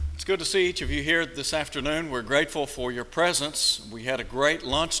It's good to see each of you here this afternoon. We're grateful for your presence. We had a great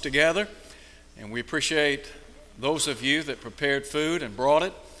lunch together, and we appreciate those of you that prepared food and brought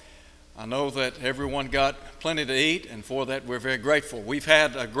it. I know that everyone got plenty to eat, and for that we're very grateful. We've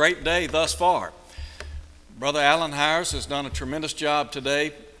had a great day thus far. Brother Alan Hires has done a tremendous job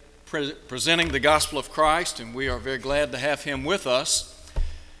today presenting the gospel of Christ, and we are very glad to have him with us.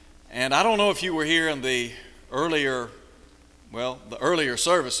 And I don't know if you were here in the earlier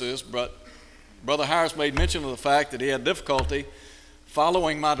services, but Brother Hires made mention of the fact that he had difficulty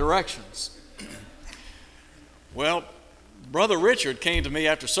following my directions. Well, Brother Richard came to me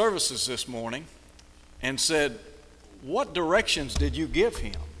after services this morning and said, "What directions did you give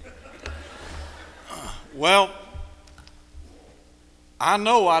him?" Well, I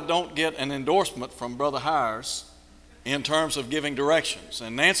know I don't get an endorsement from Brother Hires in terms of giving directions.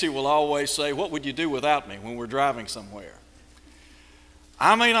 And Nancy will always say, "What would you do without me?" when we're driving somewhere.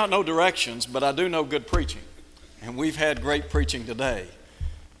 I may not know directions, but I do know good preaching. And we've had great preaching today.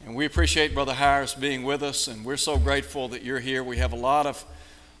 And we appreciate Brother Hires being with us, and we're so grateful that you're here. We have a lot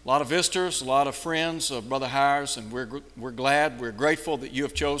of visitors, a lot of friends of Brother Hires, and we're glad, we're grateful that you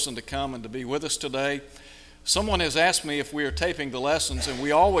have chosen to come and to be with us today. Someone has asked me if we are taping the lessons, and we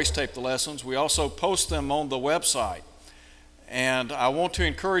always tape the lessons. We also post them on the website. And I want to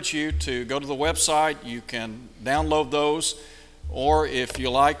encourage you to go to the website. You can download those, or if you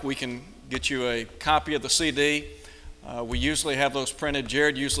like, we can get you a copy of the CD. We usually have those printed.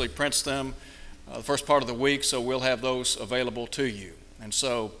 Jared usually prints them the first part of the week, so we'll have those available to you. And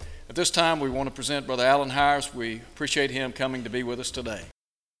so at this time, we want to present Brother Alan Hires. We appreciate him coming to be with us today.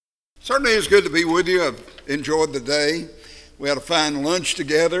 Certainly it's good to be with you. I've enjoyed the day. We had a fine lunch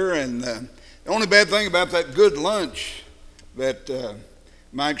together, and the only bad thing about that good lunch that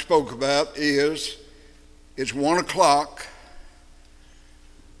Mike spoke about is it's 1 o'clock,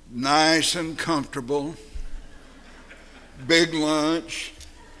 nice and comfortable, big lunch.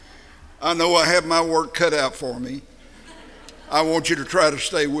 I know I have my work cut out for me. I want you to try to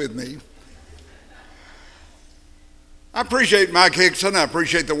stay with me. I appreciate Mike Hickson. I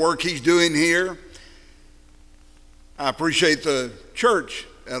appreciate the work he's doing here. I appreciate the church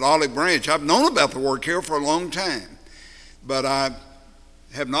at Olive Branch. I've known about the work here for a long time, but I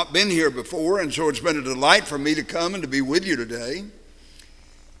have not been here before, and so it's been a delight for me to come and to be with you today.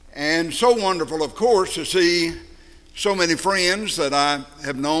 And so wonderful, of course, to see so many friends that I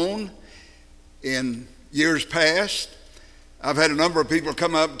have known in years past. I've had a number of people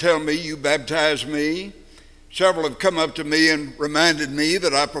come up and tell me, "You baptized me." Several have come up to me and reminded me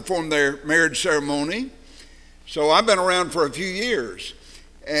that I performed their marriage ceremony. So I've been around for a few years.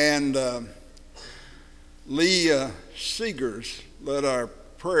 And Lee Seegers led our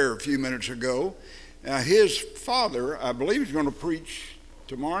prayer a few minutes ago. Now his father, I believe, is going to preach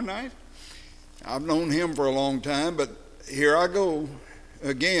tomorrow night. I've known him for a long time, but here I go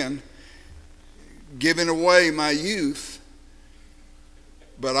again, giving away my youth.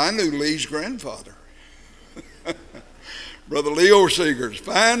 But I knew Lee's grandfather. Brother Leo Seegers,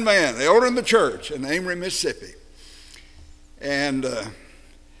 fine man, elder in the church in Amory, Mississippi. And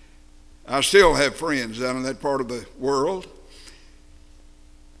I still have friends down in that part of the world. In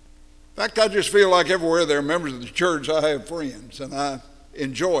fact, I just feel like everywhere there are members of the church, I have friends, and I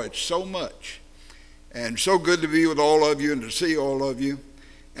enjoy it so much. And so good to be with all of you and to see all of you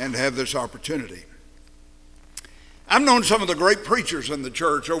and to have this opportunity. I've known some of the great preachers in the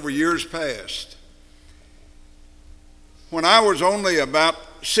church over years past. When I was only about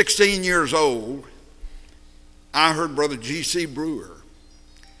 16 years old, I heard Brother G.C. Brewer.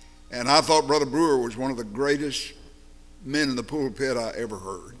 And I thought Brother Brewer was one of the greatest men in the pulpit I ever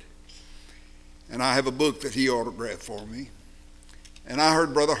heard. And I have a book that he autographed for me. And I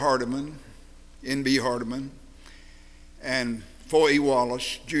heard Brother Hardiman, N.B. Hardiman, and Foy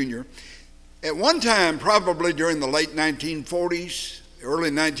Wallace, Jr. At one time, probably during the late 1940s, early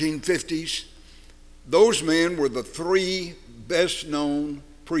 1950s, those men were the three best-known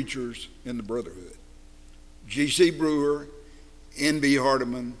preachers in the Brotherhood. G.C. Brewer, N.B.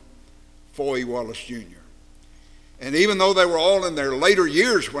 Hardiman, Foy Wallace, Jr. And even though they were all in their later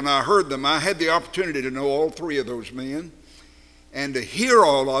years when I heard them, I had the opportunity to know all three of those men and to hear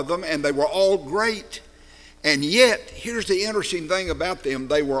all of them, and they were all great. And yet, here's the interesting thing about them,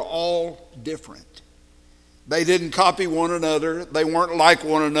 they were all different. They didn't copy one another. They weren't like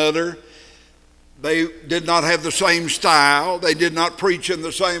one another. They did not have the same style. They did not preach in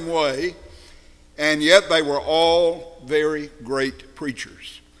the same way. And yet they were all very great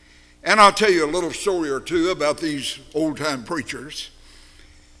preachers. And I'll tell you a little story or two about these old-time preachers.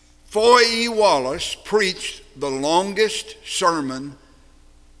 Foy E. Wallace preached the longest sermon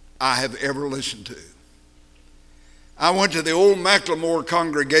I have ever listened to. I went to the old Macklemore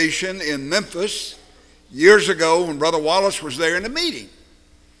congregation in Memphis years ago when Brother Wallace was there in a meeting.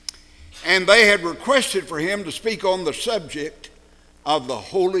 And they had requested for him to speak on the subject of the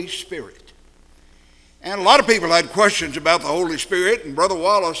Holy Spirit. And a lot of people had questions about the Holy Spirit, and Brother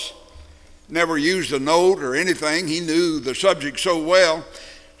Wallace never used a note or anything. He knew the subject so well.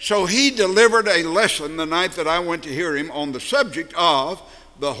 So he delivered a lesson the night that I went to hear him on the subject of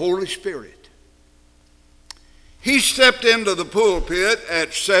the Holy Spirit. He stepped into the pulpit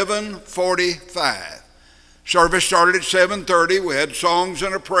at 7:45. Service started at 7:30. We had songs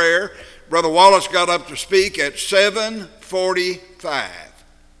and a prayer. Brother Wallace got up to speak at 7:45.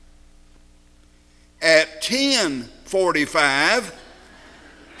 At 10:45,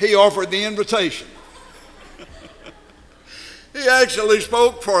 he offered the invitation. He actually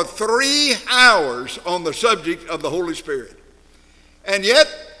spoke for 3 hours on the subject of the Holy Spirit. And yet,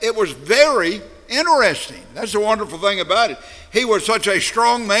 it was very interesting. That's the wonderful thing about it. He was such a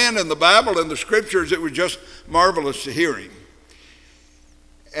strong man in the Bible and the Scriptures, it was just marvelous to hear him.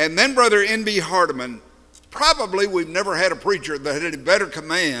 And then Brother N.B. Hardeman, probably we've never had a preacher that had a better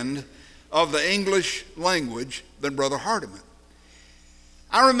command of the English language than Brother Hardeman.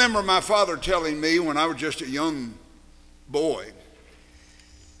 I remember my father telling me when I was just a young boy,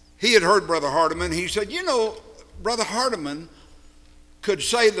 he had heard Brother Hardeman. He said, you know, Brother Hardeman could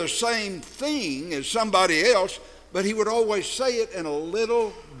say the same thing as somebody else, but he would always say it in a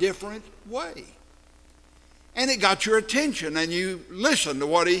little different way. And it got your attention, and you listened to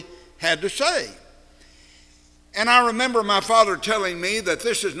what he had to say. And I remember my father telling me that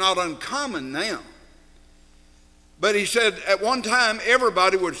this is not uncommon now. But he said at one time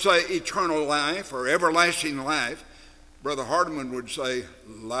everybody would say eternal life or everlasting life. Brother Hardeman would say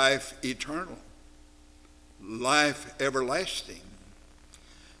life eternal, life everlasting.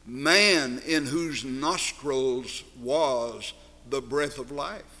 Man in whose nostrils was the breath of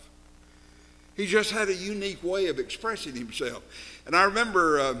life. He just had a unique way of expressing himself. And I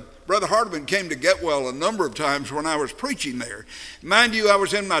remember Brother Hardeman came to Getwell a number of times when I was preaching there. Mind you, I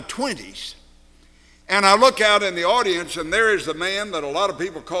was in my 20s. And I look out in the audience, and there is the man that a lot of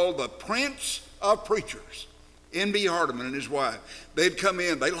people call the Prince of Preachers, N.B. Hardeman and his wife. They'd come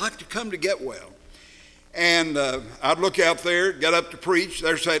in. They like to come to Getwell. And I'd look out there, get up to preach.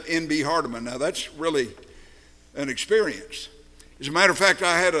 There's that N.B. Hardeman. Now, that's really an experience. As a matter of fact,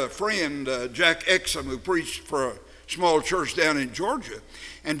 I had a friend, Jack Exum, who preached for a small church down in Georgia.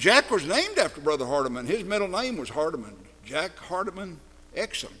 And Jack was named after Brother Hardeman. His middle name was Hardeman, Jack Hardeman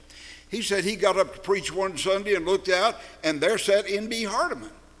Exum. He said he got up to preach one Sunday and looked out, and there sat N.B.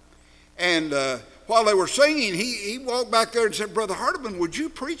 Hardeman. And while they were singing, he walked back there and said, Brother Hardeman, would you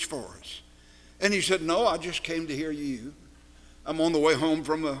preach for us? And he said, no, I just came to hear you. I'm on the way home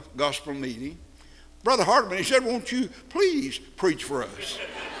from a gospel meeting. Brother Hardeman, he said, won't you please preach for us?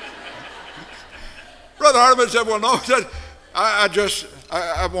 Brother Hardeman said, well, no, I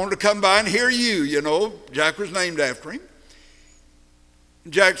wanted to come by and hear you, you know. Jack was named after him.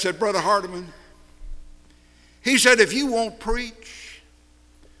 And Jack said, Brother Hardeman, he said, if you won't preach,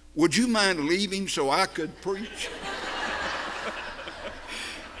 would you mind leaving so I could preach?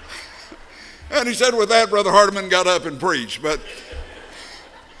 And he said with that, Brother Hardeman got up and preached. But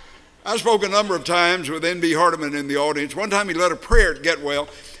I spoke a number of times with N.B. Hardeman in the audience. One time he led a prayer at Getwell.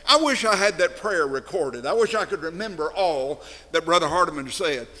 I wish I had that prayer recorded. I wish I could remember all that Brother Hardeman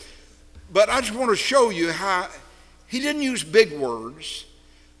said. But I just want to show you how he didn't use big words,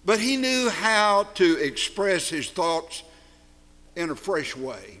 but he knew how to express his thoughts in a fresh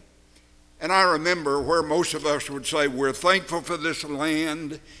way. And I remember where most of us would say, we're thankful for this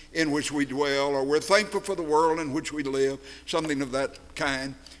land in which we dwell, or we're thankful for the world in which we live, something of that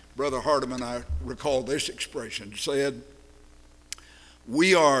kind. Brother Hardeman, I recall this expression, said,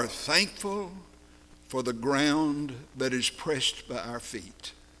 we are thankful for the ground that is pressed by our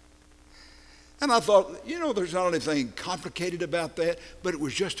feet. And I thought, you know, there's not anything complicated about that, but it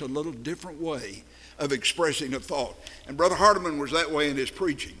was just a little different way of expressing a thought. And Brother Hardeman was that way in his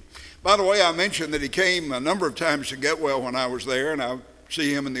preaching. By the way, I mentioned that he came a number of times to Getwell when I was there, and I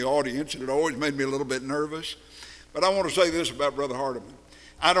see him in the audience, and it always made me a little bit nervous. But I want to say this about Brother Hardeman.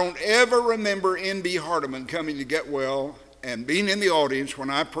 I don't ever remember N.B. Hardeman coming to Getwell and being in the audience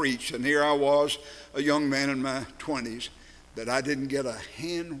when I preached, and here I was, a young man in my 20s, that I didn't get a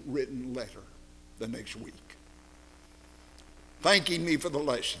handwritten letter the next week thanking me for the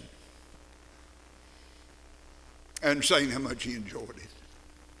lesson and saying how much he enjoyed it.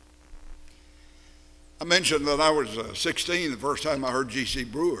 I mentioned that I was 16 the first time I heard G.C.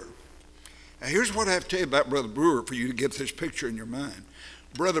 Brewer. Now here's what I have to tell you about Brother Brewer for you to get this picture in your mind.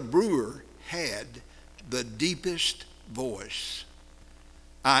 Brother Brewer had the deepest voice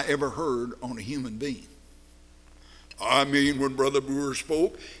I ever heard on a human being. I mean, when Brother Brewer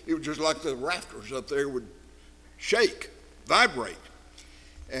spoke, it was just like the rafters up there would shake, vibrate.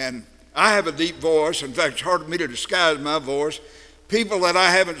 And I have a deep voice. In fact, it's hard for me to disguise my voice. People that I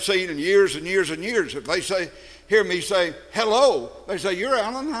haven't seen in years and years and years, if they hear me say hello, they say, "You're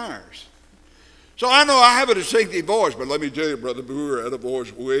Alan Hires." So I know I have a distinctive voice, but let me tell you, Brother Brewer had a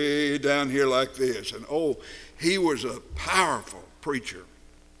voice way down here like this. And he was a powerful preacher.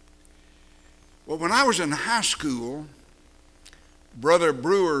 Well, when I was in high school, Brother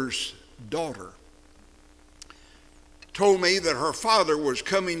Brewer's daughter told me that her father was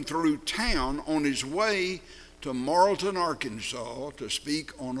coming through town on his way to Marlton, Arkansas to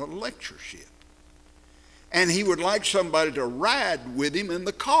speak on a lectureship. And he would like somebody to ride with him in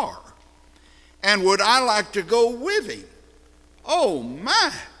the car. And would I like to go with him? Oh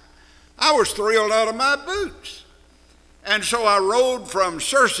my! I was thrilled out of my boots. And so I rode from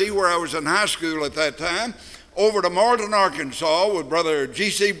Searcy, where I was in high school at that time, over to Marlton, Arkansas with Brother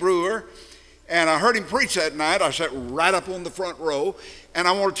G.C. Brewer. And I heard him preach that night. I sat right up on the front row. And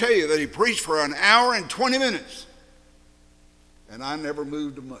I want to tell you that he preached for an hour and 20 minutes. And I never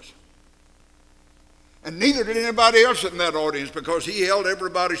moved a muscle. And neither did anybody else in that audience, because he held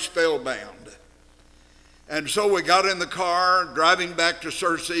everybody spellbound. And so we got in the car, driving back to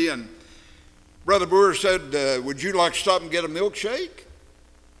Searcy, and Brother Brewer said, "Would you like to stop and get a milkshake?"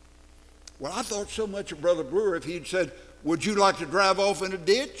 Well, I thought so much of Brother Brewer. If he'd said, "Would you like to drive off in a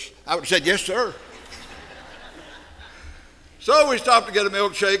ditch?" I would have said, "Yes, sir." So we stopped to get a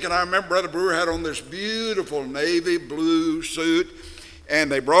milkshake, and I remember Brother Brewer had on this beautiful navy blue suit,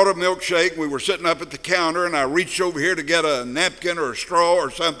 and they brought a milkshake. We were sitting up at the counter, and I reached over here to get a napkin or a straw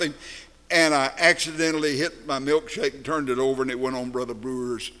or something, and I accidentally hit my milkshake and turned it over, and it went on Brother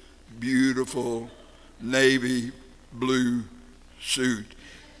Brewer's beautiful navy blue suit.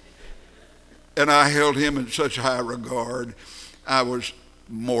 And I held him in such high regard, I was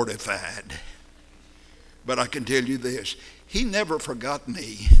mortified. But I can tell you this, he never forgot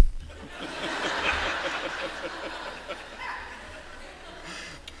me.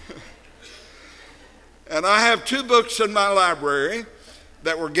 And I have 2 books in my library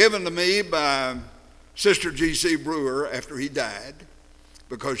that were given to me by Sister G.C. Brewer after he died,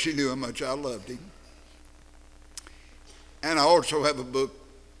 because she knew how much I loved him. And I also have a book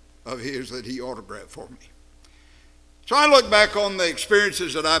of his that he autographed for me. So I look back on the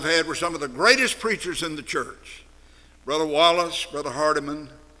experiences that I've had with some of the greatest preachers in the church. Brother Wallace, Brother Hardiman,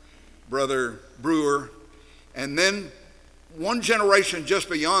 Brother Brewer, and then one generation just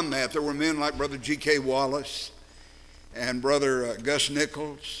beyond that, there were men like Brother G.K. Wallace and Brother Gus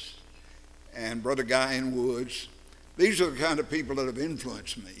Nichols and Brother Guy N. Woods. These are the kind of people that have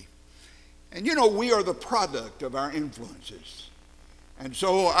influenced me. And you know, we are the product of our influences. And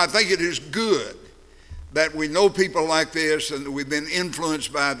so I think it is good that we know people like this and that we've been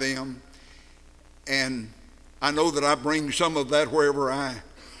influenced by them. And I know that I bring some of that wherever I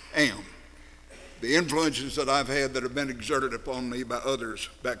am. The influences that I've had that have been exerted upon me by others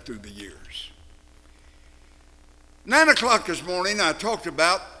back through the years. 9 o'clock this morning, I talked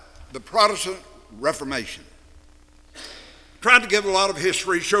about the Protestant Reformation. Tried to give a lot of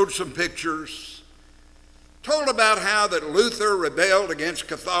history, showed some pictures, told about how that Luther rebelled against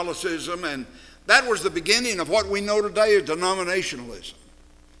Catholicism, and that was the beginning of what we know today as denominationalism.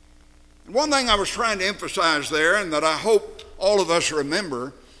 And one thing I was trying to emphasize there, and that I hope all of us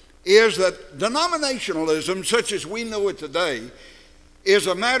remember, is that denominationalism, such as we know it today, is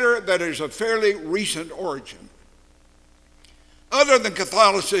a matter that is of fairly recent origin. Other than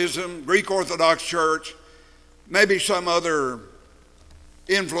Catholicism, Greek Orthodox Church, maybe some other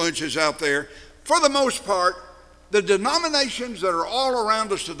influences out there, for the most part, the denominations that are all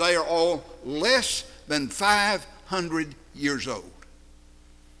around us today are all less than 500 years old.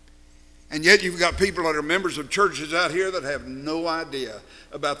 And yet you've got people that are members of churches out here that have no idea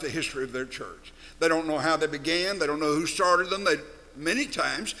about the history of their church. They don't know how they began. They don't know who started them. They many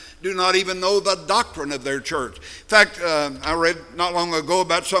times do not even know the doctrine of their church. In fact, I read not long ago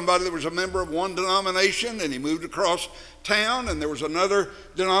about somebody that was a member of one denomination, and he moved across town, and there was another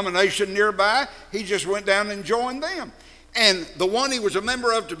denomination nearby. He just went down and joined them. And the one he was a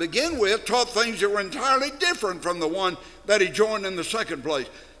member of to begin with taught things that were entirely different from the one that he joined in the second place.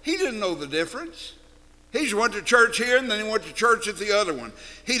 He didn't know the difference. He just went to church here and then he went to church at the other one.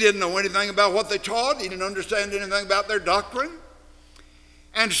 He didn't know anything about what they taught. He didn't understand anything about their doctrine.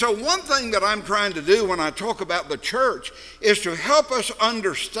 And so one thing that I'm trying to do when I talk about the church is to help us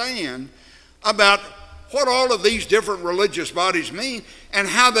understand about what all of these different religious bodies mean and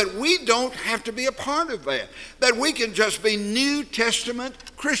how that we don't have to be a part of that. That we can just be New Testament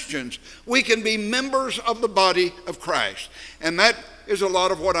Christians. We can be members of the body of Christ. And that is a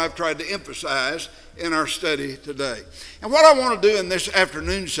lot of what I've tried to emphasize in our study today. And what I want to do in this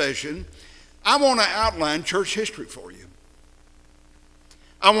afternoon session, I want to outline church history for you.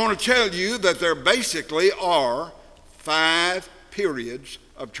 I want to tell you that there basically are 5 periods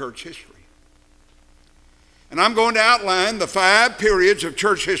of church history. And I'm going to outline the 5 periods of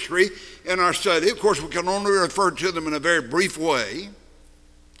church history in our study. Of course, we can only refer to them in a very brief way.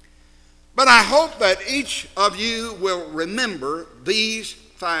 But I hope that each of you will remember these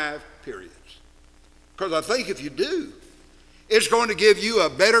 5 periods. Because I think if you do, it's going to give you a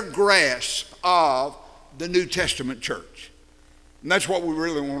better grasp of the New Testament church. And that's what we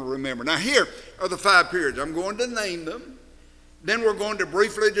really want to remember. Now, here are the 5 periods. I'm going to name them. Then we're going to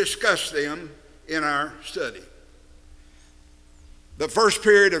briefly discuss them in our study. The first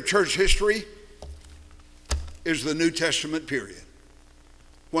period of church history is the New Testament period,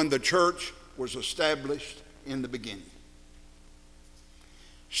 when the church was established in the beginning.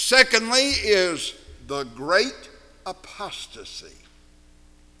 Secondly is the Great Apostasy,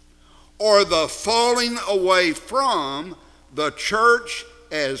 or the falling away from the church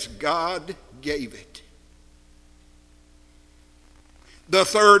as God gave it. The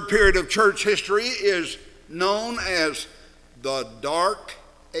third period of church history is known as the Dark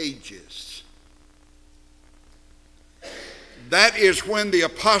Ages. That is when the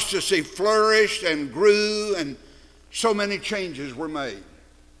apostasy flourished and grew and so many changes were made.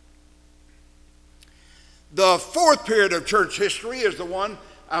 The fourth period of church history is the one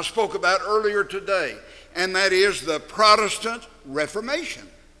I spoke about earlier today, and that is the Protestant Reformation.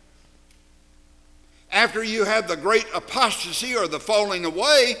 After you have the great apostasy or the falling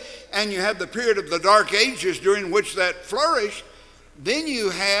away, and you have the period of the Dark Ages during which that flourished, then you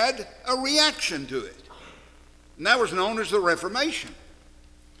had a reaction to it. And that was known as the Reformation.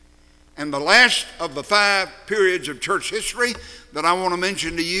 And the last of the 5 periods of church history that I want to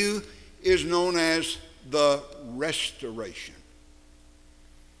mention to you is known as the Restoration.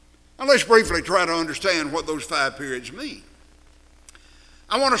 Now let's briefly try to understand what those 5 periods mean.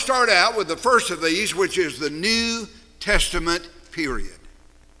 I want to start out with the first of these, which is the New Testament period.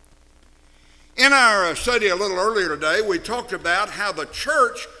 In our study a little earlier today, we talked about how the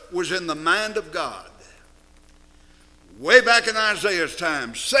church was in the mind of God. Way back in Isaiah's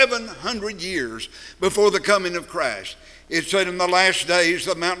time, 700 years before the coming of Christ, it said, in the last days,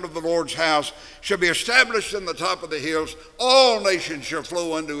 the mountain of the Lord's house shall be established in the top of the hills. All nations shall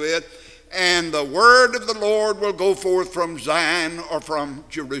flow unto it. And the word of the Lord will go forth from Zion, or from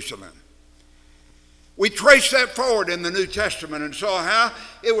Jerusalem. We traced that forward in the New Testament and saw how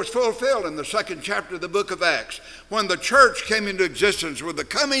it was fulfilled in the 2nd chapter of the book of Acts, when the church came into existence with the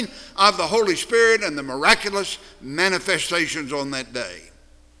coming of the Holy Spirit and the miraculous manifestations on that day.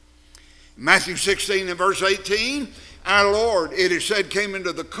 Matthew 16 and verse 18, our Lord, it is said, came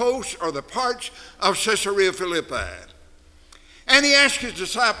into the coast or the parts of Caesarea Philippi. And he asked his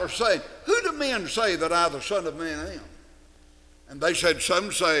disciples, saying, who do men say that I, the Son of Man, am? And they said,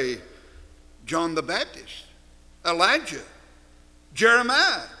 some say John the Baptist, Elijah,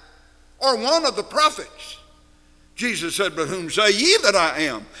 Jeremiah, or one of the prophets. Jesus said, but whom say ye that I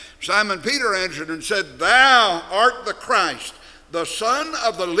am? Simon Peter answered and said, thou art the Christ, the Son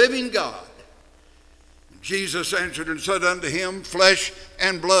of the living God. Jesus answered and said unto him, flesh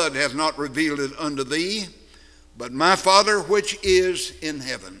and blood hath not revealed it unto thee, but my Father which is in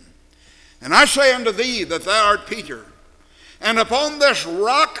heaven. And I say unto thee that thou art Peter, and upon this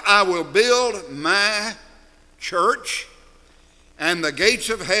rock I will build my church, and the gates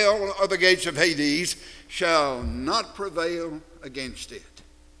of hell, or the gates of Hades, shall not prevail against it.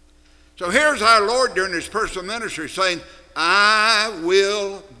 So here's our Lord during his personal ministry saying, I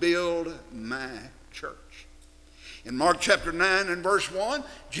will build my church. In Mark chapter 9 and verse 1,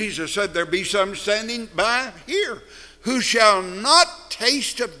 Jesus said, there be some standing by here who shall not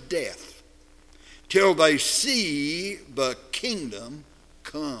taste of death till they see the kingdom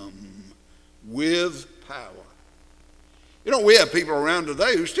come with power. You know, we have people around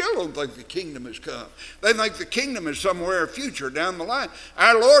today who still don't think the kingdom has come. They think the kingdom is somewhere future down the line.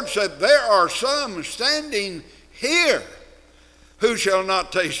 Our Lord said, there are some standing here who shall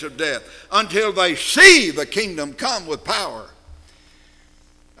not taste of death until they see the kingdom come with power.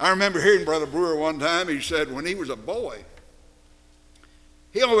 I remember hearing Brother Brewer one time, he said when he was a boy,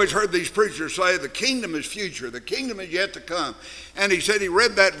 He always heard these preachers say the kingdom is future, the kingdom is yet to come. And he said he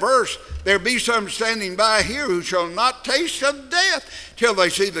read that verse, there be some standing by here who shall not taste of death till they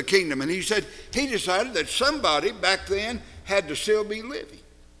see the kingdom. And he said he decided that somebody back then had to still be living.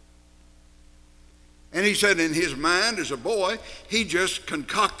 And he said in his mind as a boy, he just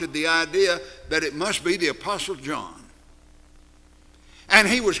concocted the idea that it must be the Apostle John. And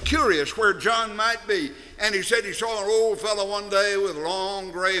he was curious where John might be. And he said he saw an old fellow one day with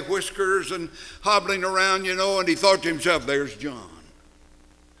long gray whiskers and hobbling around, and he thought to himself, there's John.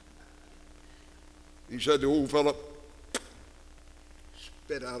 He said the old fellow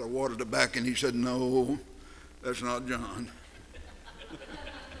spit out a water tobacco, and he said, no, that's not John.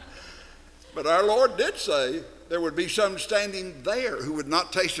 But our Lord did say there would be some standing there who would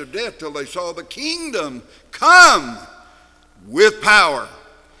not taste of death till they saw the kingdom come with power.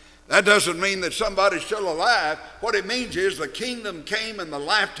 That doesn't mean that somebody's still alive. What it means is the kingdom came in the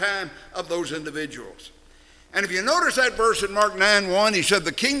lifetime of those individuals. And if you notice that verse in Mark 9:1, he said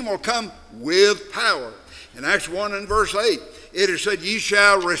the kingdom will come with power. In Acts 1 and verse 8, it is said, ye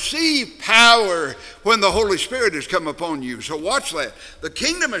shall receive power when the Holy Spirit has come upon you. So watch that. The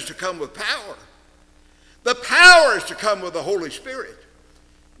kingdom is to come with power. The power is to come with the Holy Spirit.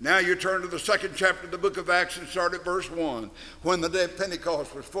 Now you turn to the second chapter of the book of Acts and start at verse 1. When the day of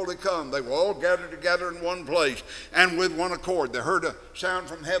Pentecost was fully come, they were all gathered together in one place, and with one accord they heard a sound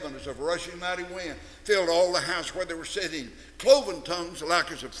from heaven as of a rushing mighty wind, filled all the house where they were sitting. Cloven tongues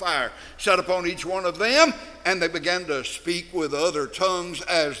like as of fire sat upon each one of them, and they began to speak with other tongues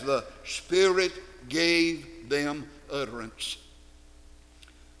as the Spirit gave them utterance.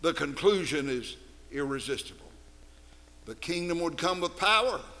 The conclusion is irresistible. The kingdom would come with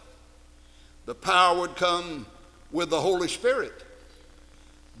power. The power would come with the Holy Spirit.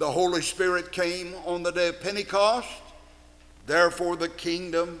 The Holy Spirit came on the day of Pentecost. Therefore, the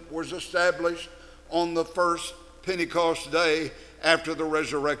kingdom was established on the first Pentecost day after the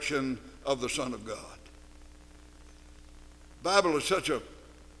resurrection of the Son of God. The Bible is such a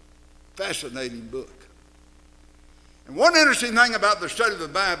fascinating book. And one interesting thing about the study of the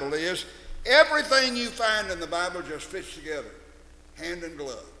Bible is everything you find in the Bible just fits together, hand in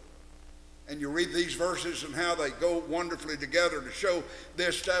glove. And you read these verses and how they go wonderfully together to show the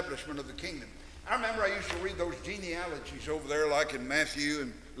establishment of the kingdom. I remember I used to read those genealogies over there like in Matthew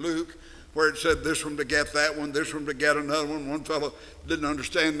and Luke, where it said this one begat that one, this one begat another one. One fellow didn't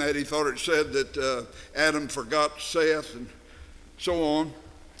understand that. He thought it said that Adam forgot Seth and so on.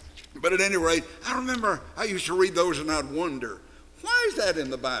 But at any rate, I remember I used to read those and I'd wonder, why is that in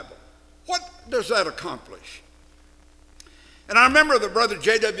the Bible? What does that accomplish? And I remember that Brother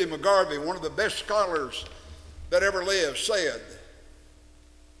J.W. McGarvey, one of the best scholars that ever lived, said,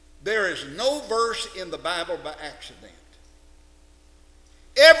 there is no verse in the Bible by accident.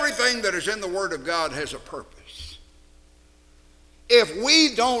 Everything that is in the Word of God has a purpose. If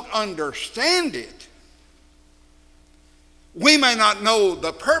we don't understand it, we may not know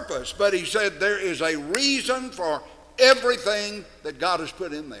the purpose, but he said there is a reason for everything that God has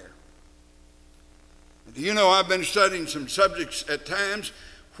put in there. Do you know I've been studying some subjects at times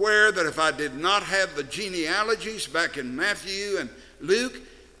where that if I did not have the genealogies back in Matthew and Luke,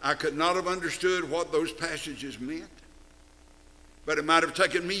 I could not have understood what those passages meant. But it might have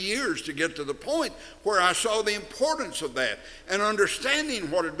taken me years to get to the point where I saw the importance of that and understanding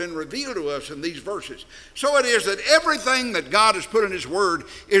what had been revealed to us in these verses. So it is that everything that God has put in His Word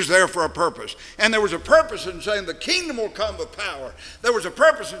is there for a purpose. And there was a purpose in saying the kingdom will come with power. There was a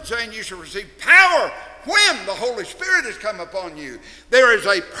purpose in saying you shall receive power when the Holy Spirit has come upon you. There is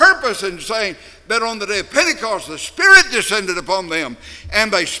a purpose in saying that on the day of Pentecost the Spirit descended upon them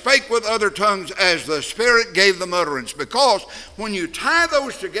and they spake with other tongues as the Spirit gave them utterance. Because when you tie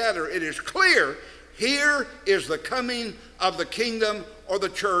those together, it is clear here is the coming of the kingdom or the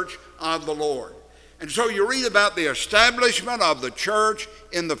church of the Lord. And so you read about the establishment of the church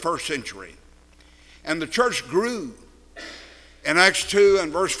in the first century. And the church grew. In Acts 2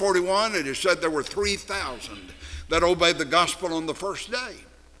 and verse 41, it is said there were 3,000 that obeyed the gospel on the first day.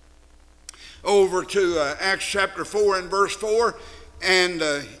 Over to Acts chapter 4 and verse 4, and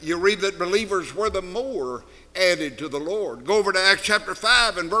you read that believers were the more added to the Lord. Go over to Acts chapter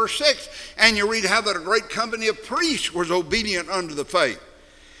 5 and verse 6, and you read how that a great company of priests was obedient unto the faith.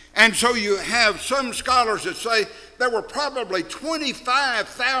 And so you have some scholars that say there were probably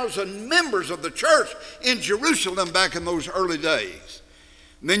 25,000 members of the church in Jerusalem back in those early days.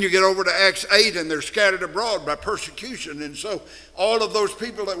 And then you get over to Acts 8, and they're scattered abroad by persecution. And so all of those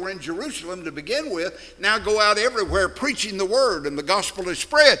people that were in Jerusalem to begin with now go out everywhere preaching the word, and the gospel is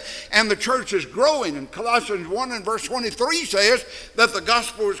spread, and the church is growing. And Colossians 1 and verse 23 says that the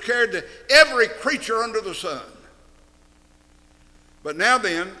gospel is carried to every creature under the sun. But now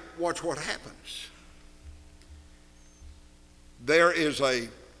then, watch what happens. There is a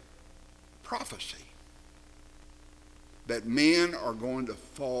prophecy that men are going to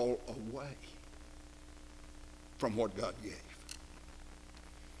fall away from what God gave.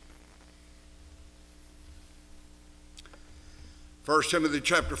 First Timothy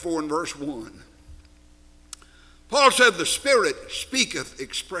chapter 4 and verse 1. Paul said, the Spirit speaketh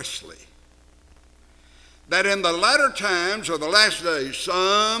expressly that in the latter times or the last days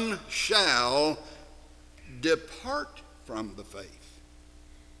some shall depart from the faith,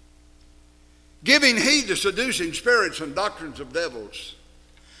 giving heed to seducing spirits and doctrines of devils,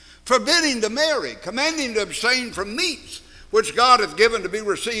 forbidding to marry, commanding to abstain from meats, which God hath given to be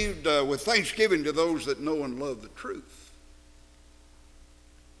received with thanksgiving to those that know and love the truth.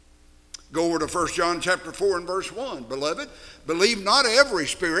 Go over to 1 John chapter 4 and verse 1. Beloved, believe not every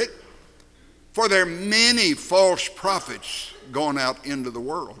spirit, for there are many false prophets gone out into the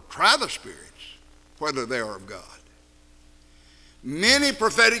world. Try the spirits, whether they are of God. Many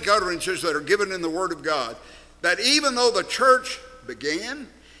prophetic utterances that are given in the Word of God, that even though the church began,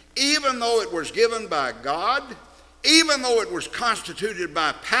 even though it was given by God, even though it was constituted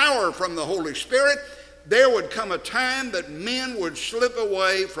by power from the Holy Spirit, there would come a time that men would slip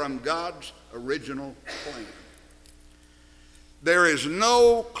away from God's original plan. There is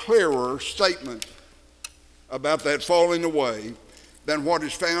no clearer statement about that falling away than what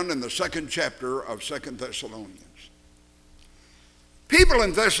is found in the 2nd chapter of 2 Thessalonians. People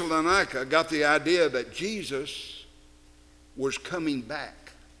in Thessalonica got the idea that Jesus was coming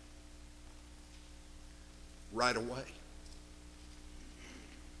back right away.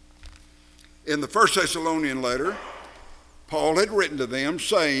 In the 1st Thessalonian letter, Paul had written to them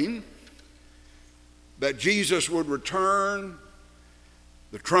saying that Jesus would return,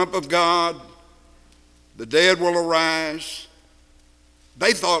 the trump of God, the dead will arise.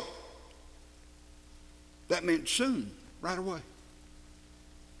 They thought that meant soon, right away.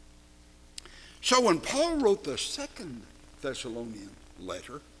 So when Paul wrote the 2nd Thessalonian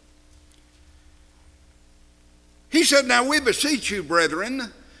letter, he said, now we beseech you,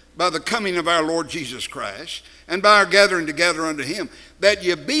 brethren, by the coming of our Lord Jesus Christ, and by our gathering together unto him, that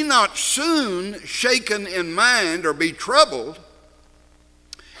ye be not soon shaken in mind or be troubled,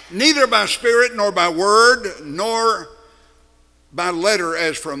 neither by spirit, nor by word, nor by letter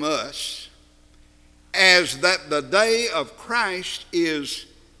as from us, as that the day of Christ is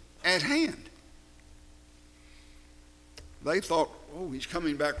at hand. They thought, oh, he's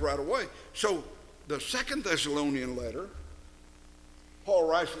coming back right away. So the 2nd Thessalonian letter, Paul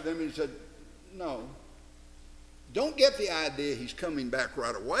writes to them and he said, no, don't get the idea he's coming back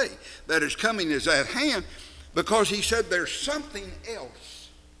right away, that his coming is at hand, because he said there's something else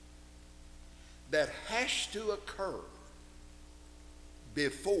that has to occur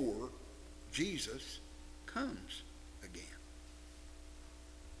before Jesus comes again.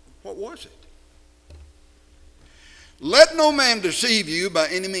 What was it? Let no man deceive you by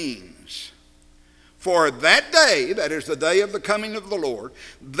any means. For that day, that is the day of the coming of the Lord,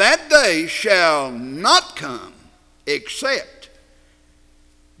 that day shall not come except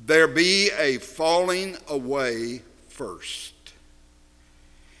there be a falling away first.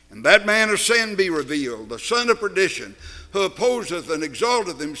 And that man of sin be revealed, the son of perdition, who opposeth and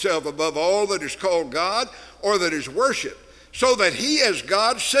exalteth himself above all that is called God or that is worshipped, so that he as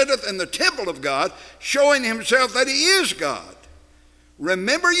God sitteth in the temple of God, showing himself that he is God.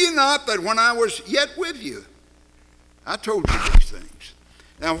 Remember ye not that when I was yet with you, I told you these things.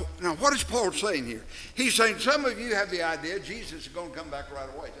 Now what is Paul saying here? He's saying some of you have the idea Jesus is going to come back right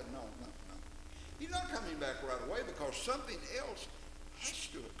away. He said, no. He's not coming back right away because something else has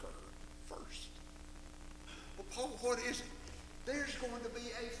to occur first. Well, Paul, what is it? There's going to be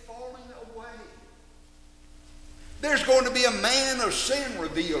a falling away. There's going to be a man of sin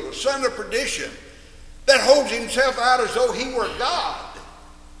revealed, a son of perdition, that holds himself out as though he were God.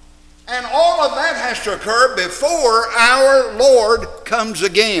 And all of that has to occur before our Lord comes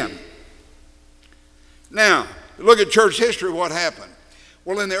again. Now, look at church history, what happened.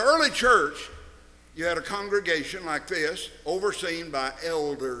 Well, in the early church, you had a congregation like this, overseen by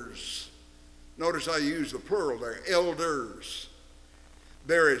elders. Notice I use the plural there, elders.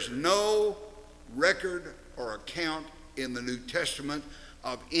 There is no record or account in the New Testament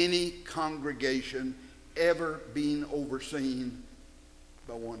of any congregation ever being overseen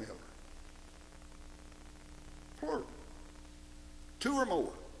by one elder. Plural. 2 or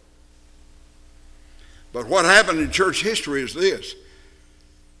more. But what happened in church history is this.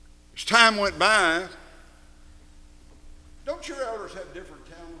 As time went by, don't your elders have different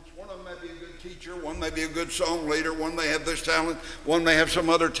talents? One of them may be a good teacher, one may be a good song leader, one may have this talent, one may have some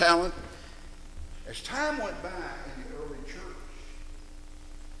other talent. As time went by in the early church,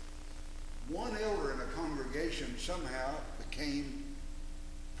 one elder in a congregation somehow became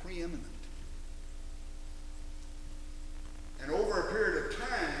preeminent. And over a period of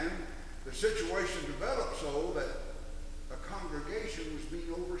time, the situation developed so that a congregation was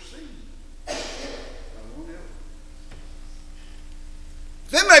being overseen by one elder.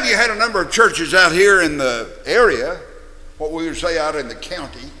 Then maybe you had a number of churches out here in the area, what we would say out in the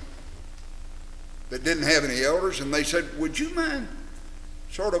county, that didn't have any elders, and they said, would you mind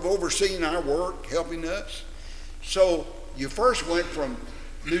sort of overseeing our work, helping us? So you first went from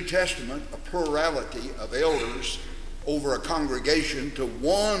New Testament, a plurality of elders over a congregation, to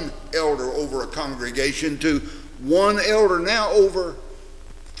one elder over a congregation, to one elder now over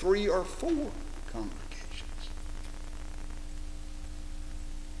 3 or 4 congregations.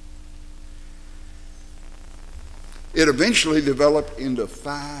 It eventually developed into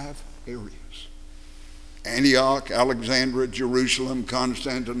 5 areas: Antioch, Alexandria, Jerusalem,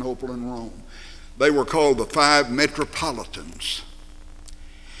 Constantinople, and Rome. They were called the 5 metropolitans.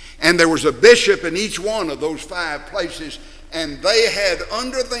 And there was a bishop in each one of those 5 places, and they had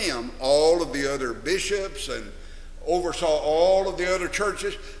under them all of the other bishops and oversaw all of the other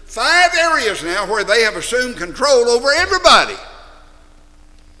churches. 5 areas now where they have assumed control over everybody.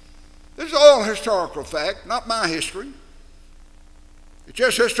 This is all historical fact, not my history. It's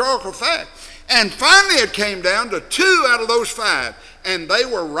just historical fact. And finally it came down to 2 out of those 5, and they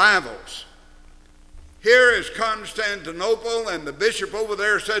were rivals. Here is Constantinople, and the bishop over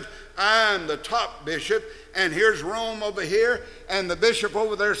there said, I'm the top bishop. And here's Rome over here, and the bishop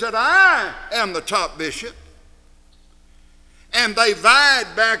over there said, I am the top bishop. And they vied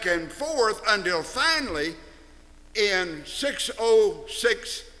back and forth until finally, in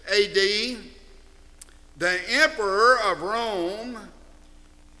 606 AD, the emperor of Rome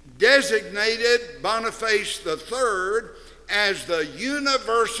designated Boniface III as the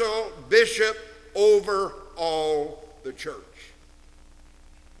universal bishop over all the church.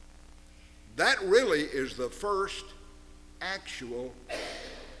 That really is the first actual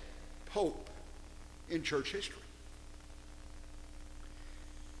pope in church history.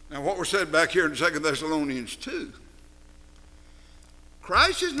 Now, what was said back here in 2 Thessalonians 2,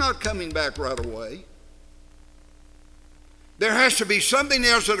 Christ is not coming back right away. There has to be something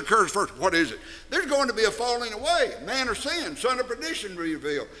else that occurs first. What is it? There's going to be a falling away. Man of sin, son of perdition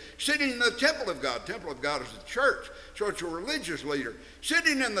revealed. Sitting in the temple of God. Temple of God is the church. So it's a religious leader.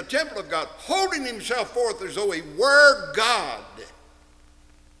 Sitting in the temple of God, holding himself forth as though he were God.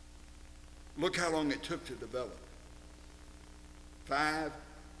 Look how long it took to develop.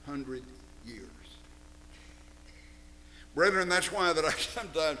 500 years. Brethren, that's why that I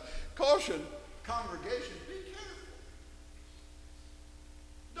sometimes caution congregations, be careful.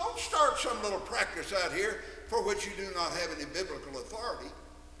 Don't start some little practice out here for which you do not have any biblical authority.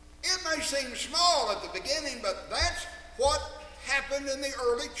 It may seem small at the beginning, but that's what happened in the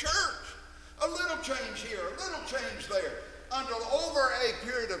early church. A little change here, a little change there, until over a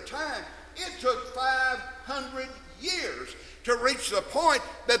period of time, it took 500 years to reach the point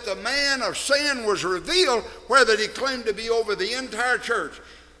that the man of sin was revealed, where that he claimed to be over the entire church.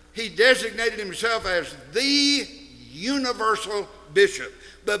 He designated himself as the universal bishop,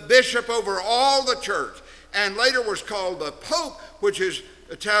 the bishop over all the church, and later was called the Pope, which is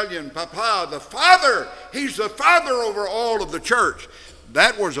Italian Papa, the Father. He's the Father over all of the church.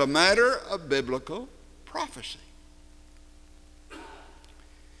 That was a matter of biblical prophecy.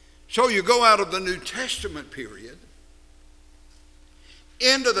 So you go out of the New Testament period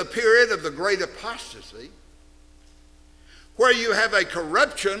into the period of the great apostasy, where you have a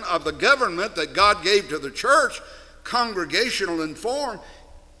corruption of the government that God gave to the church, congregational in form,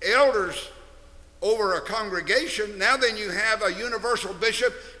 elders over a congregation. Now then you have a universal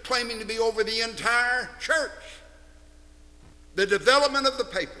bishop claiming to be over the entire church. The development of the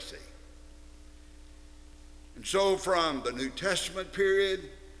papacy. And so from the New Testament period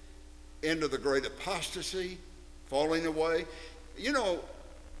into the great apostasy, falling away, you know,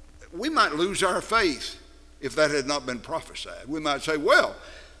 we might lose our faith if that had not been prophesied. We might say, well,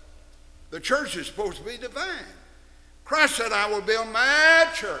 the church is supposed to be divine. Christ said, I will build my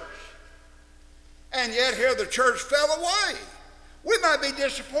church. And yet here the church fell away. We might be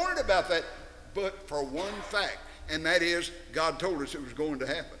disappointed about that, but for one fact, and that is God told us it was going to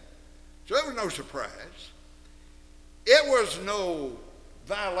happen. So it was no surprise. It was no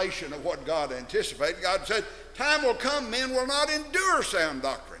violation of what God anticipated. God said, time will come, men will not endure sound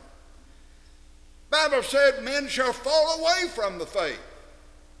doctrine. Bible said men shall fall away from the faith.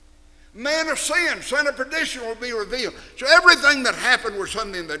 Man of sin, son of perdition will be revealed. So everything that happened was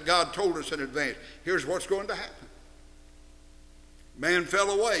something that God told us in advance. Here's what's going to happen. Man fell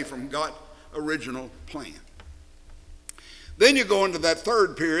away from God's original plan. Then you go into that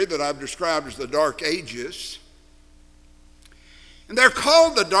third period that I've described as the Dark Ages. And they're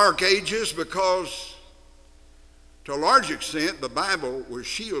called the Dark Ages because, to a large extent, the Bible was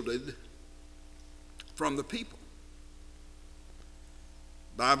shielded from the people.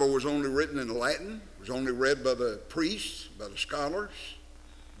 The Bible was only written in Latin. It was only read by the priests, by the scholars,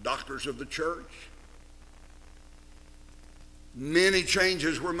 doctors of the church. Many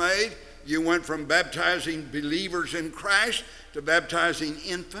changes were made. You went from baptizing believers in Christ to baptizing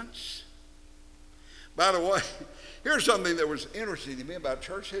infants. By the way, here's something that was interesting to me about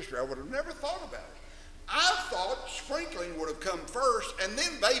church history. I would have never thought about it. I thought sprinkling would have come first and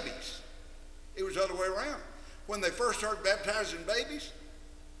then babies. It was the other way around. When they first started baptizing babies,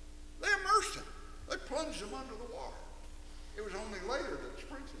 they immersed them. They plunged them under the water. It was only later that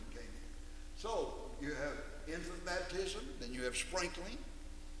sprinkling came in. So you have infant baptism, then you have sprinkling,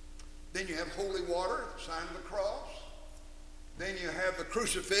 then you have holy water, the sign of the cross, then you have the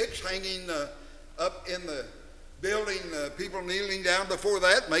crucifix hanging up in the building, people kneeling down before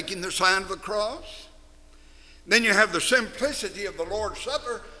that, making the sign of the cross. Then you have the simplicity of the Lord's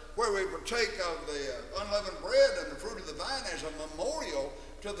Supper, where we partake of the unleavened bread and the fruit of the vine as a memorial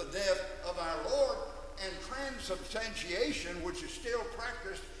to the death of our Lord. And transubstantiation, which is still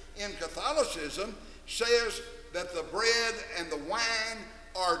practiced in Catholicism, says that the bread and the wine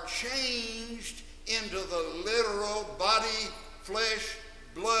are changed into the literal body, flesh,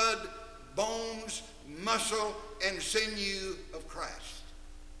 blood, bones, muscle, and sinew of Christ.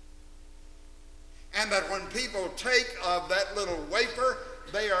 And that when people take of that little wafer,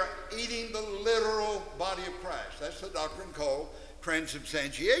 they are eating the literal body of Christ. That's the doctrine called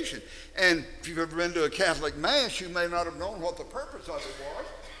transubstantiation. And if you've ever been to a Catholic Mass, you may not have known what the purpose of it was,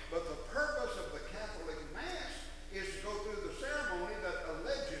 but the purpose of the Catholic Mass is to go through the ceremony that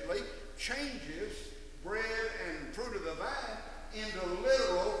allegedly changes bread and fruit of the vine into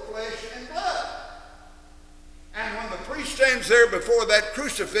literal flesh and blood. And when the priest stands there before that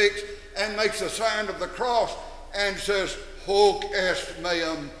crucifix and makes the sign of the cross and says, Hoc est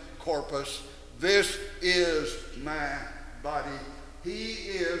meum corpus, this is my body, he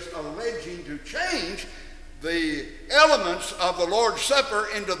is alleging to change the elements of the Lord's Supper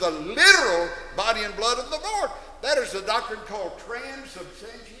into the literal body and blood of the Lord. That is the doctrine called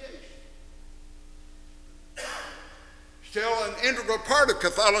transubstantiation. Still an integral part of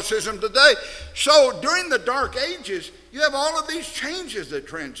Catholicism today. So during the Dark Ages, you have all of these changes that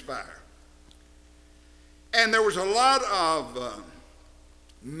transpire. And there was a lot of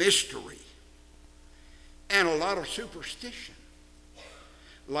mystery and a lot of superstition.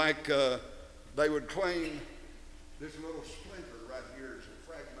 Like they would claim this little splinter right here is a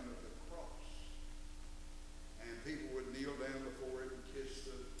fragment of the cross. And people would kneel down before it and kiss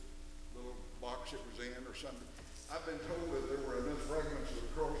the little box it was in or something. I've been told that there were enough fragments of the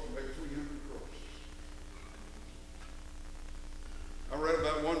cross to make 300 crosses. I read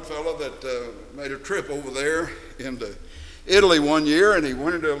about one fellow that made a trip over there into Italy one year, and he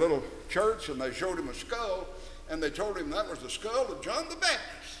went into a little church, and they showed him a skull, and they told him that was the skull of John the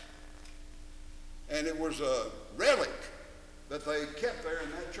Baptist. And it was a relic that they kept there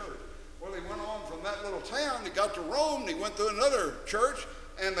in that church. Well, he went on from that little town, he got to Rome, and he went to another church,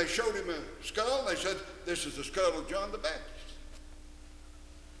 and they showed him a skull, and they said, this is the skull of John the Baptist.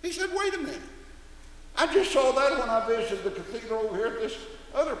 He said, wait a minute. I just saw that when I visited the cathedral over here at this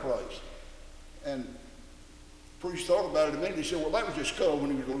other place. And the priest thought about it a minute. He said, well, that was his skull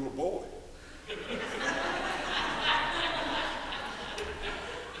when he was a little boy.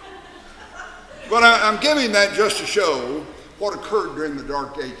 But I'm giving that just to show what occurred during the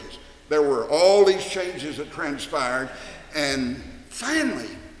Dark Ages. There were all these changes that transpired, and finally,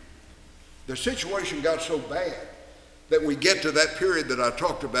 the situation got so bad that we get to that period that I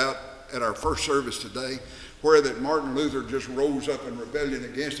talked about at our first service today, where that Martin Luther just rose up in rebellion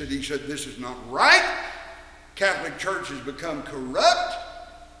against it. He said, this is not right. Catholic Church has become corrupt.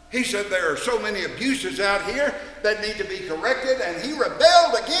 He said there are so many abuses out here that need to be corrected, and he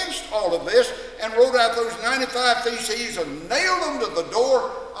rebelled against all of this and wrote out those 95 Theses and nailed them to the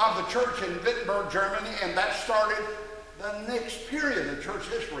door of the church in Wittenberg, Germany, and that started the next period of church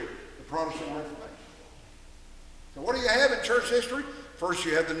history, the Protestant Reformation. So what do you have in church history? First,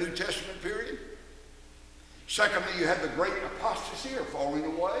 you have the New Testament period. Secondly, you have the great apostasy or falling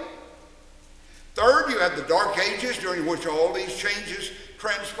away. Third, you have the Dark Ages during which all these changes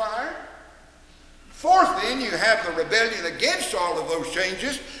transpire. Fourth, then, you have the rebellion against all of those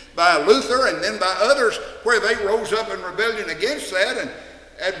changes by Luther and then by others where they rose up in rebellion against that and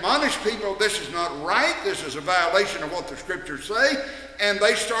admonished people, this is not right, this is a violation of what the Scriptures say, and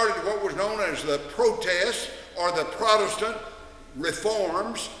they started what was known as the protests or the Protestant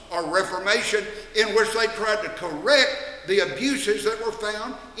reforms or Reformation, in which they tried to correct the abuses that were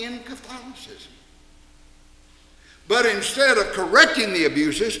found in Catholicism. But instead of correcting the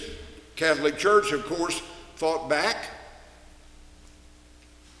abuses, Catholic Church, of course, fought back.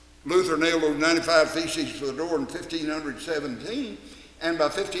 Luther nailed those 95 Theses to the door in 1517, and by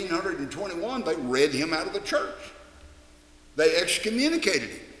 1521 they read him out of the church. They excommunicated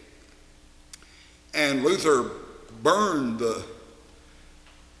him. And Luther burned the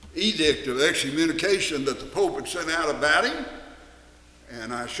edict of excommunication that the Pope had sent out about him.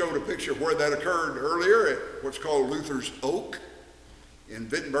 And I showed a picture of where that occurred earlier at what's called Luther's Oak in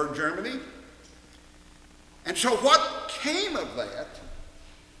Wittenberg, Germany. And so what came of that,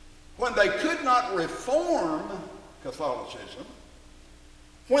 when they could not reform Catholicism,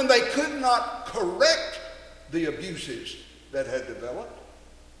 when they could not correct the abuses that had developed,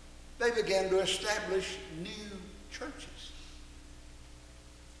 they began to establish new churches.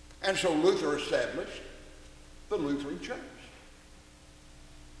 And so Luther established the Lutheran Church.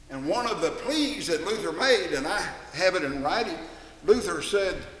 And one of the pleas that Luther made, and I have it in writing, Luther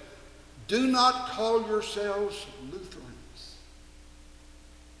said, do not call yourselves Lutherans.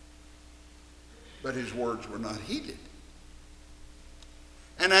 But his words were not heeded.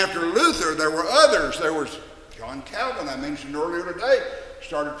 And after Luther, there were others. There was John Calvin, I mentioned earlier today,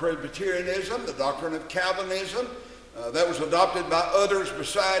 started Presbyterianism, the doctrine of Calvinism. That was adopted by others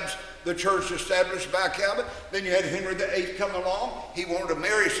besides the church established by Calvin. Then you had Henry VIII come along. He wanted to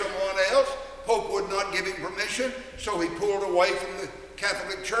marry someone else. Pope would not give him permission, so he pulled away from the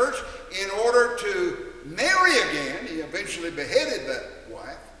Catholic Church in order to marry again. He eventually beheaded that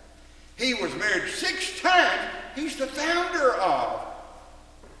wife. He was married 6 times. He's the founder of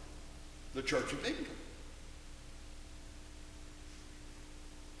the Church of England.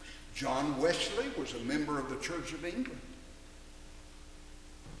 John Wesley was a member of the Church of England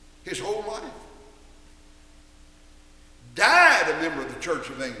his whole life. Died a member of the Church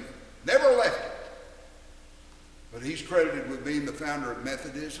of England. Never left it. But he's credited with being the founder of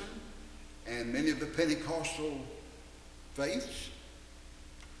Methodism and many of the Pentecostal faiths.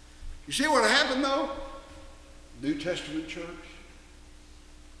 You see what happened though? New Testament church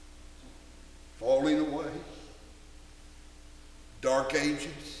falling away. Dark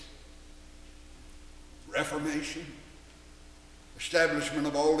Ages. Reformation, establishment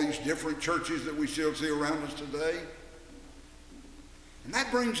of all these different churches that we still see around us today. And that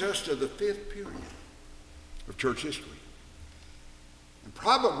brings us to the 5th period of church history. And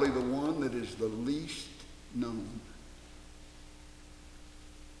probably the one that is the least known.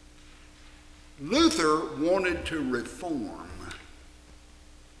 Luther wanted to reform.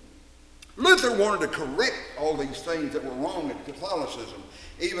 Luther wanted to correct all these things that were wrong in Catholicism,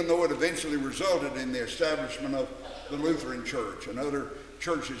 even though it eventually resulted in the establishment of the Lutheran Church and other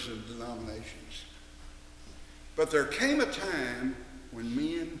churches and denominations. But there came a time when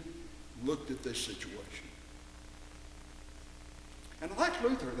men looked at this situation. And like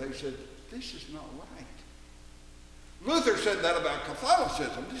Luther, they said, this is not right. Luther said that about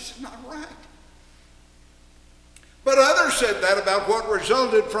Catholicism. This is not right. But others said that about what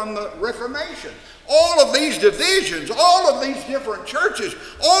resulted from the Reformation. All of these divisions, all of these different churches,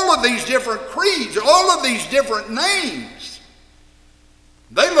 all of these different creeds, all of these different names.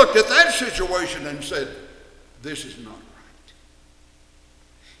 They looked at that situation and said, this is not right.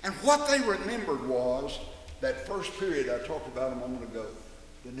 And what they remembered was that first period I talked about a moment ago,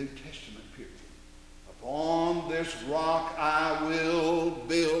 the New Testament period. Upon this rock I will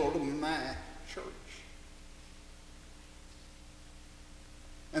build my church.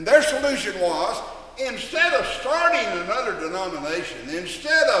 And their solution was, instead of starting another denomination,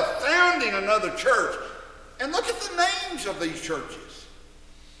 instead of founding another church, and look at the names of these churches.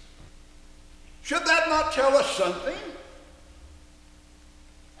 Should that not tell us something?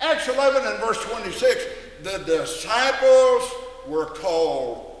 Acts 11 and verse 26, the disciples were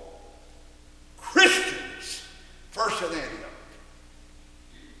called Christians, first in Antioch.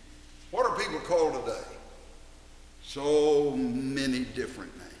 What are people called today? So many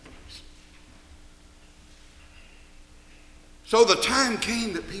different names. So the time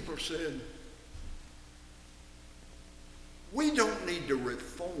came that people said, We don't need to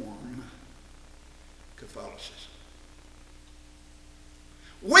reform Catholicism.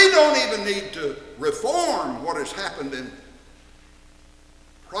 We don't even need to reform what has happened in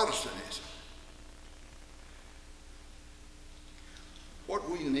Protestantism. What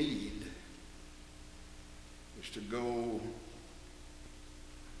we need is to go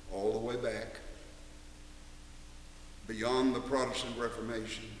all the way back, beyond the Protestant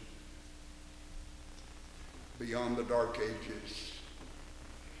Reformation, beyond the Dark Ages,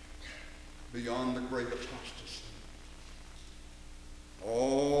 beyond the Great Apostasy,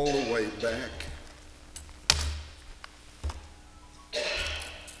 all the way back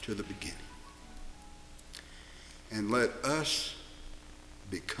to the beginning. And let us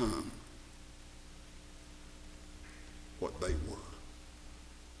become what they were.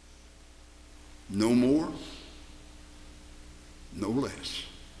 No more, no less.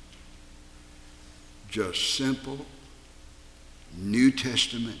 Just simple New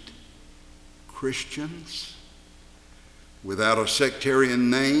Testament Christians without a sectarian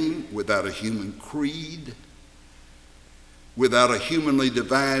name, without a human creed, without a humanly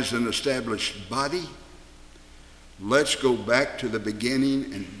devised and established body. Let's go back to the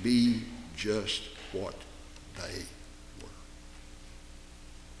beginning and be just what they were.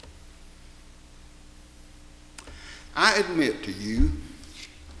 I admit to you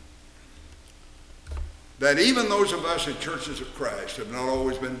that even those of us in Churches of Christ have not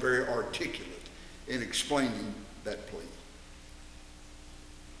always been very articulate in explaining that plea.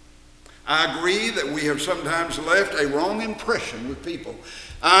 I agree that we have sometimes left a wrong impression with people.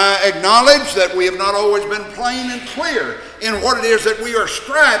 I acknowledge that we have not always been plain and clear in what it is that we are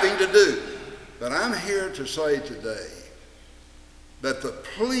striving to do. But I'm here to say today that the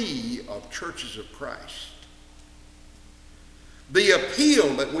plea of Churches of Christ, the appeal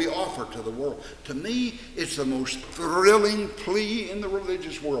that we offer to the world, to me, it's the most thrilling plea in the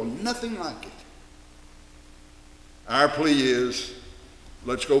religious world. Nothing like it. Our plea is,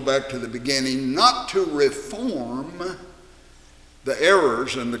 let's go back to the beginning, not to reform the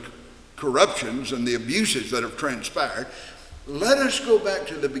errors and the corruptions and the abuses that have transpired. Let us go back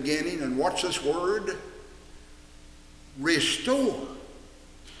to the beginning and watch this word, restore.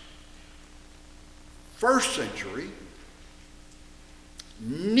 First century,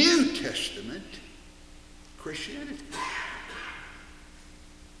 New Testament Christianity.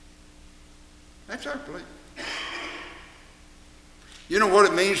 That's our plea. You know what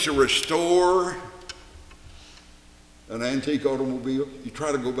it means to restore an antique automobile? You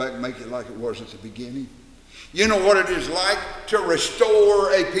try to go back and make it like it was at the beginning. You know what it is like to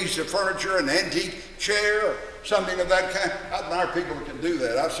restore a piece of furniture, an antique chair, or something of that kind? I admire people that can do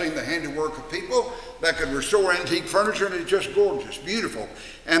that. I've seen the handiwork of people that can restore antique furniture, and it's just gorgeous, beautiful.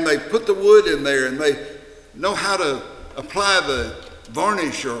 And they put the wood in there, and they know how to apply the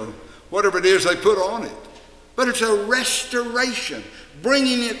varnish or whatever it is they put on it. But it's a restoration,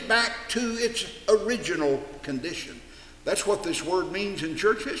 bringing it back to its original condition. That's what this word means in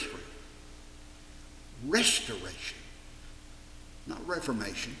church history. Restoration, not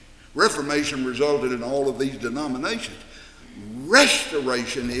reformation. Reformation resulted in all of these denominations.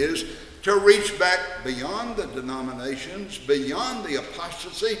 Restoration is to reach back beyond the denominations, beyond the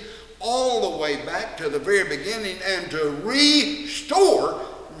apostasy, all the way back to the very beginning, and to restore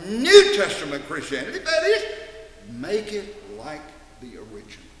New Testament Christianity. That is, make it like the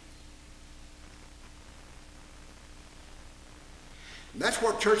original. And that's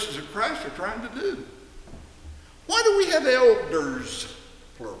what Churches of Christ are trying to do. Why do we have elders,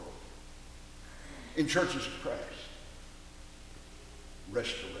 plural, in Churches of Christ?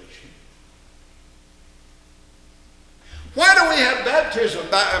 Restoration. Why do we have baptism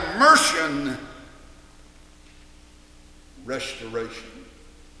by immersion? Restoration.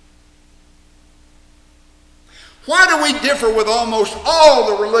 Why do we differ with almost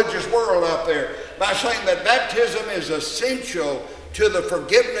all the religious world out there by saying that baptism is essential to the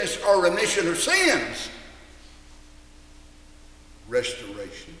forgiveness or remission of sins?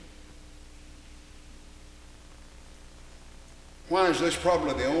 Restoration. Why is this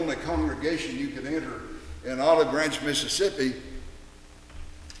probably the only congregation you can enter in Olive Branch, Mississippi,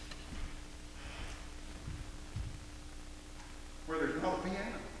 where there's no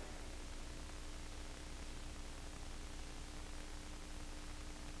piano?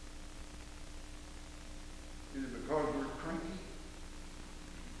 Is it because we're cranky?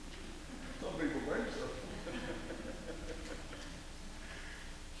 Some people think so.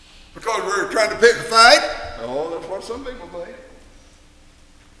 Because we're trying to pick a fight? Oh, that's what some people think.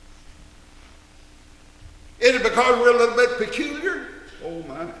 Is it because we're a little bit peculiar? Oh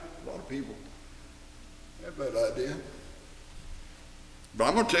my, a lot of people have that idea. But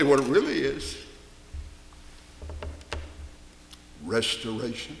I'm going to tell you what it really is.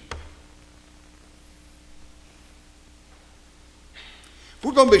 Restoration. If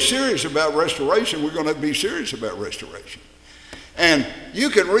we're going to be serious about restoration, we're going to be serious about restoration. And you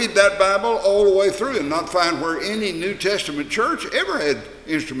can read that Bible all the way through and not find where any New Testament church ever had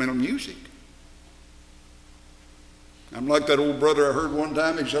instrumental music. I'm like that old brother I heard one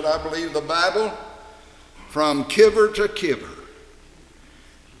time. He said, I believe the Bible from kiver to kiver,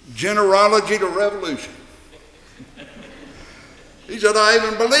 generology to revolution. He said, I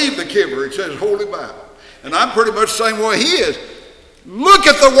even believe the kiver. It says Holy Bible. And I'm pretty much the same way he is. Look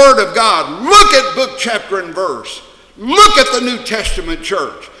at the Word of God. Look at book, chapter, and verse. Look at the New Testament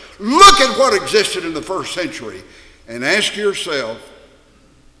church. Look at what existed in the first century. And ask yourself,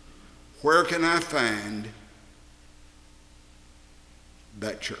 where can I find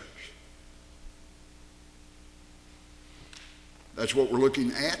that church? That's what we're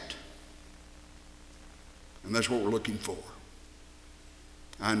looking at. And that's what we're looking for.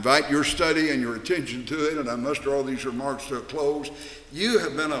 I invite your study and your attention to it, and I muster all these remarks to a close. You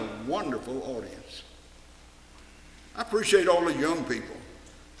have been a wonderful audience. I appreciate all the young people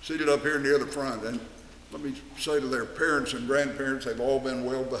seated up here near the front, and let me say to their parents and grandparents, they've all been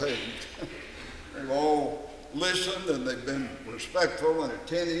well behaved. They've all listened, and they've been respectful and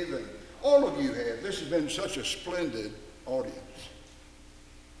attentive, and all of you have. This has been such a splendid audience.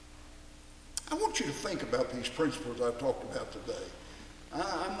 I want you to think about these principles I've talked about today.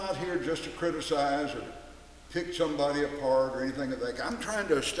 I'm not here just to criticize or pick somebody apart or anything of that kind. I'm trying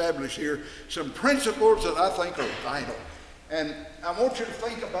to establish here some principles that I think are vital. And I want you to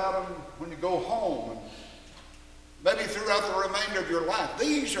think about them when you go home and maybe throughout the remainder of your life.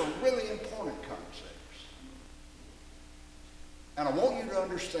 These are really important concepts. And I want you to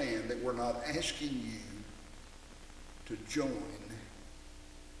understand that we're not asking you to join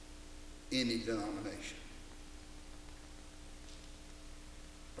any denomination.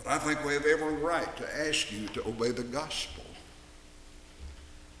 But I think we have every right to ask you to obey the gospel,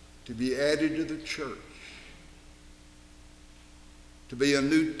 to be added to the church, to be a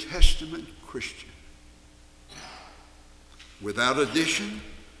New Testament Christian, without addition,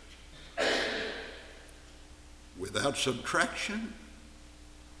 without subtraction,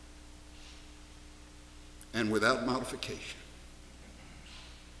 and without modification.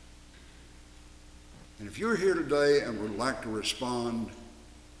 And if you're here today and would like to respond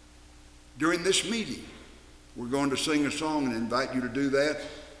during this meeting, we're going to sing a song and invite you to do that.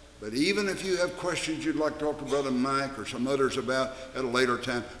 But even if you have questions you'd like to talk to Brother Mike or some others about at a later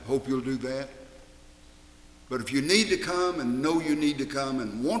time, hope you'll do that. But if you need to come and know you need to come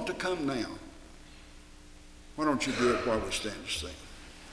and want to come now, why don't you do it while we stand to sing?